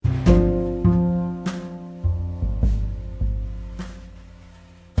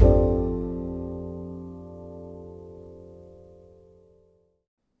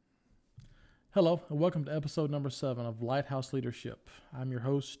Hello, and welcome to episode number 7 of Lighthouse Leadership. I'm your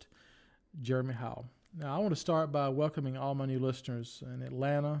host, Jeremy Howell. Now, I want to start by welcoming all my new listeners in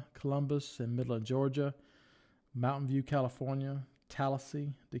Atlanta, Columbus, and Midland, Georgia, Mountain View, California,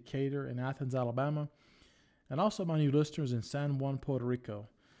 Tallahassee, Decatur, and Athens, Alabama, and also my new listeners in San Juan, Puerto Rico.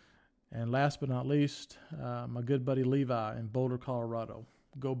 And last but not least, my good buddy Levi in Boulder, Colorado.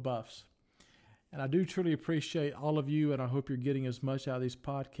 Go Buffs. And I do truly appreciate all of you, and I hope you're getting as much out of these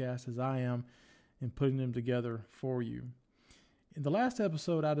podcasts as I am in putting them together for you. In the last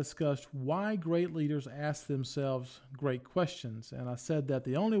episode, I discussed why great leaders ask themselves great questions, and I said that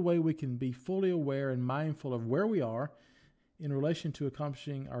the only way we can be fully aware and mindful of where we are in relation to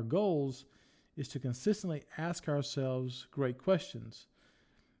accomplishing our goals is to consistently ask ourselves great questions.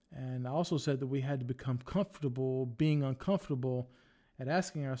 And I also said that we had to become comfortable being uncomfortable at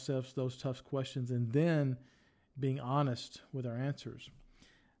asking ourselves those tough questions and then being honest with our answers.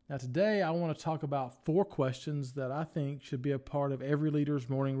 Now today I want to talk about 4 questions that I think should be a part of every leader's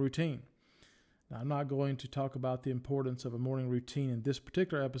morning routine. Now I'm not going to talk about the importance of a morning routine in this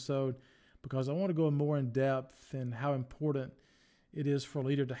particular episode because I want to go more in depth in how important it is for a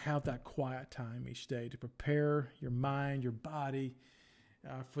leader to have that quiet time each day to prepare your mind, your body,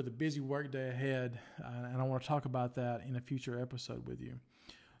 for the busy workday ahead, and I want to talk about that in a future episode with you.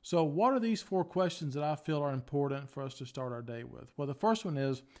 So what are these 4 questions that I feel are important for us to start our day with? Well, the first one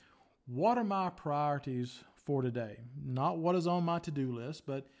is, what are my priorities for today? Not what is on my to-do list,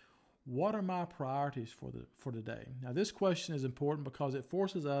 but what are my priorities for today? Now, this question is important because it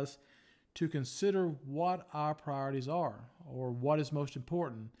forces us to consider what our priorities are or what is most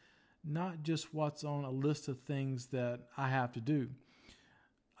important, not just what's on a list of things that I have to do.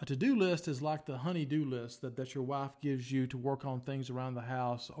 A to-do list is like the honey-do list that your wife gives you to work on things around the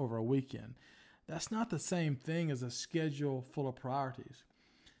house over a weekend. That's not the same thing as a schedule full of priorities.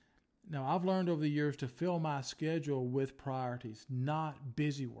 Now, I've learned over the years to fill my schedule with priorities, not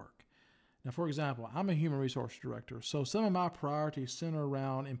busy work. Now, for example, I'm a human resource director, so some of my priorities center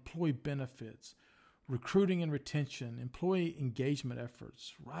around employee benefits, recruiting and retention, employee engagement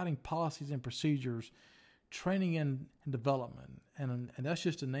efforts, writing policies and procedures, training and development, and that's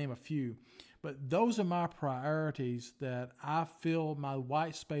just to name a few. But those are my priorities that I fill my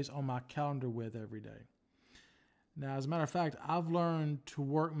white space on my calendar with every day. Now, as a matter of fact, I've learned to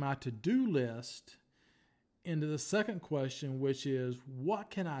work my to-do list into the second question, which is, what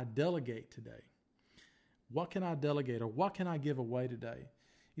can I delegate today? What can I delegate, or what can I give away today?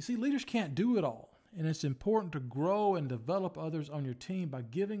 You see, leaders can't do it all, and it's important to grow and develop others on your team by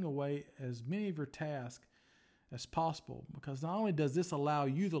giving away as many of your tasks as possible, because not only does this allow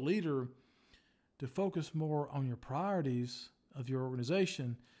you, the leader, to focus more on your priorities of your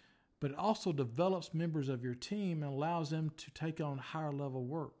organization, but it also develops members of your team and allows them to take on higher level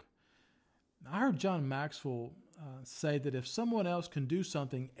work. I heard John Maxwell say that if someone else can do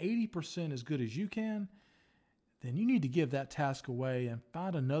something 80% as good as you can, then you need to give that task away and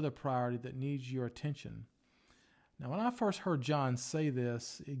find another priority that needs your attention. Now, when I first heard John say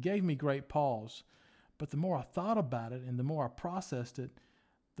this, it gave me great pause. But the more I thought about it and the more I processed it,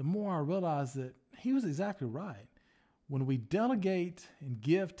 the more I realized that he was exactly right. When we delegate and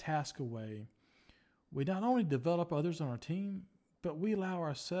give tasks away, we not only develop others on our team, but we allow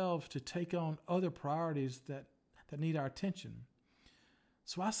ourselves to take on other priorities that need our attention.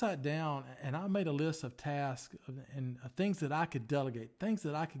 So I sat down and I made a list of tasks and things that I could delegate, things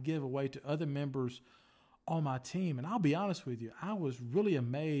that I could give away to other members on my team. And I'll be honest with you, I was really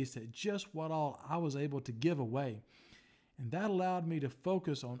amazed at just what all I was able to give away. And that allowed me to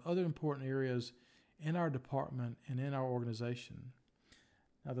focus on other important areas in our department and in our organization.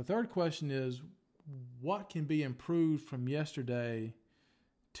 Now, the third question is, what can be improved from yesterday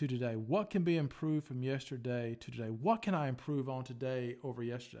to today? What can be improved from yesterday to today? What can I improve on today over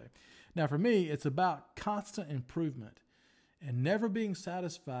yesterday? Now, for me, it's about constant improvement and never being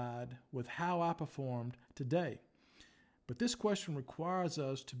satisfied with how I performed today. But this question requires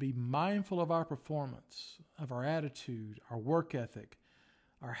us to be mindful of our performance, of our attitude, our work ethic,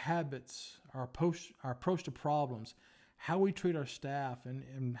 our habits, our approach to problems, how we treat our staff,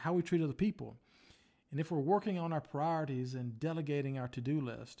 and how we treat other people. And if we're working on our priorities and delegating our to-do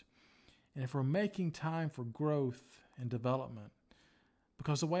list, and if we're making time for growth and development.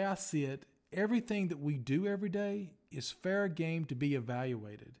 Because the way I see it, everything that we do every day is fair game to be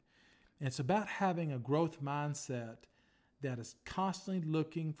evaluated. And it's about having a growth mindset that is constantly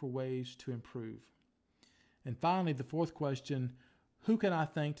looking for ways to improve. And finally, the fourth question, who can I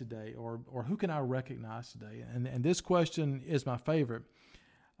thank today, or who can I recognize today? And this question is my favorite.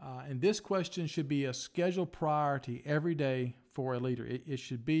 And this question should be a scheduled priority every day for a leader. It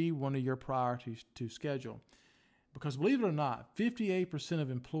should be one of your priorities to schedule. Because believe it or not, 58%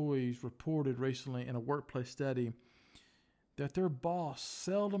 of employees reported recently in a workplace study that their boss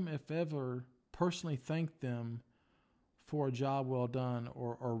seldom, if ever, personally thanked them for a job well done,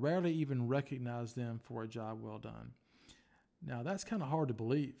 or rarely even recognized them for a job well done. Now, that's kind of hard to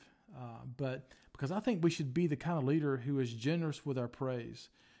believe, but because I think we should be the kind of leader who is generous with our praise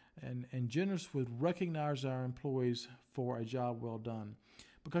and generous with recognize our employees for a job well done.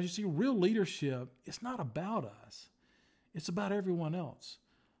 Because you see, real leadership, it's not about us. It's about everyone else.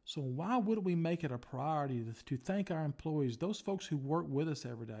 So why would we make it a priority to thank our employees, those folks who work with us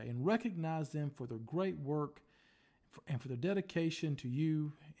every day, and recognize them for their great work and for their dedication to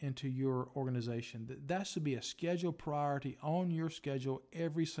you and to your organization? That should be a scheduled priority on your schedule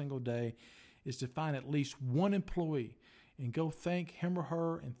every single day, is to find at least one employee and go thank him or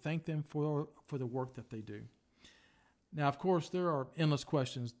her and thank them for the work that they do. Now, of course, there are endless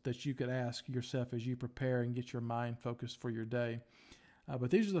questions that you could ask yourself as you prepare and get your mind focused for your day. But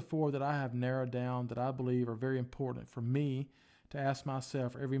these are the 4 that I have narrowed down that I believe are very important for me to ask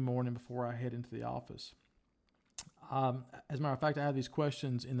myself every morning before I head into the office. As a matter of fact, I have these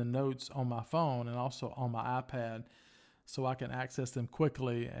questions in the notes on my phone and also on my iPad so I can access them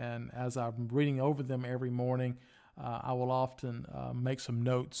quickly. And as I'm reading over them every morning, I will often make some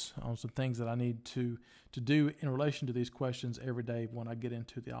notes on some things that I need to do in relation to these questions every day when I get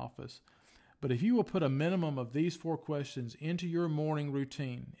into the office. But if you will put a minimum of these 4 questions into your morning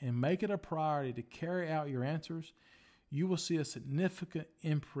routine and make it a priority to carry out your answers, you will see a significant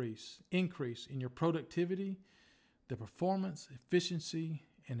increase in your productivity, the performance, efficiency,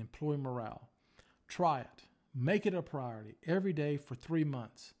 and employee morale. Try it. Make it a priority every day for 3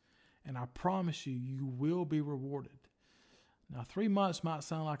 months. And I promise you, you will be rewarded. Now, 3 months might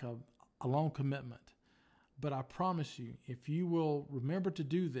sound like a long commitment, but I promise you, if you will remember to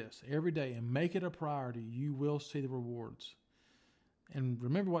do this every day and make it a priority, you will see the rewards. And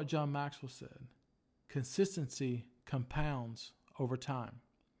remember what John Maxwell said: consistency compounds over time.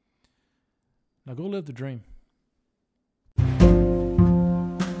 Now go live the dream.